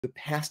The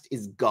past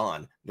is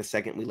gone the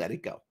second we let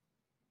it go.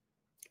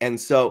 And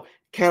so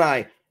can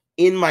I,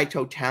 in my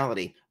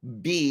totality,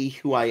 be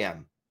who I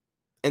am?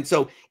 And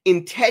so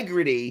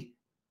integrity,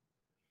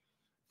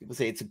 people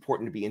say it's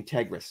important to be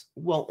integrous.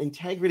 Well,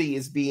 integrity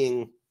is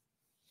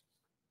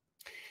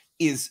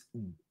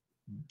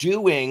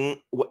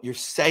doing what you're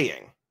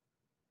saying,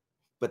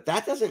 but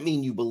that doesn't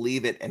mean you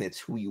believe it and it's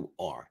who you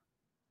are.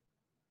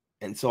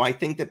 And so I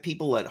think that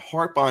people that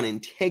harp on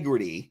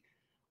integrity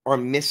are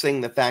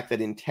missing the fact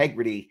that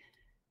integrity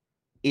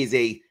is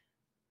a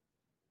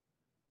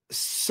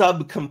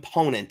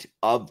subcomponent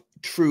of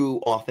true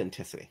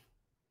authenticity.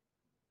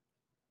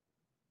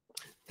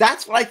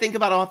 That's what I think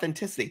about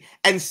authenticity.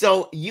 And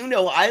so,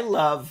 I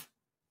love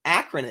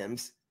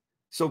acronyms.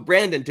 So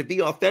Brandon, to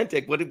be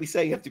authentic, what did we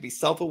say? You have to be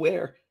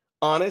self-aware,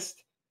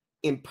 honest,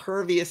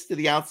 impervious to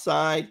the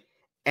outside,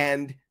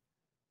 and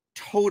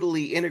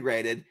totally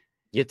integrated.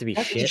 You have to be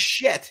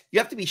shit. You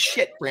have to be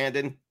shit,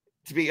 Brandon,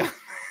 to be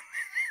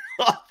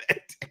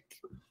authentic.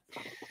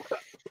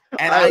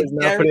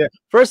 And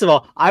first of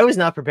all, I was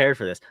not prepared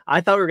for this.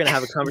 I thought we were going to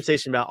have a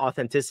conversation about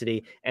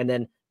authenticity, and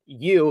then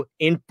you,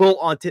 in full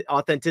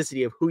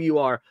authenticity of who you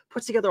are,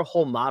 puts together a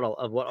whole model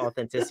of what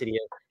authenticity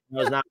is. I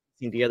was not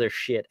putting together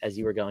shit as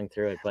you were going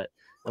through it, but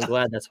I'm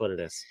glad that's what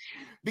it is.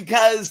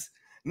 Because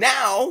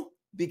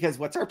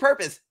what's our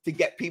purpose? To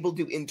get people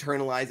to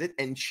internalize it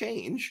and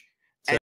change.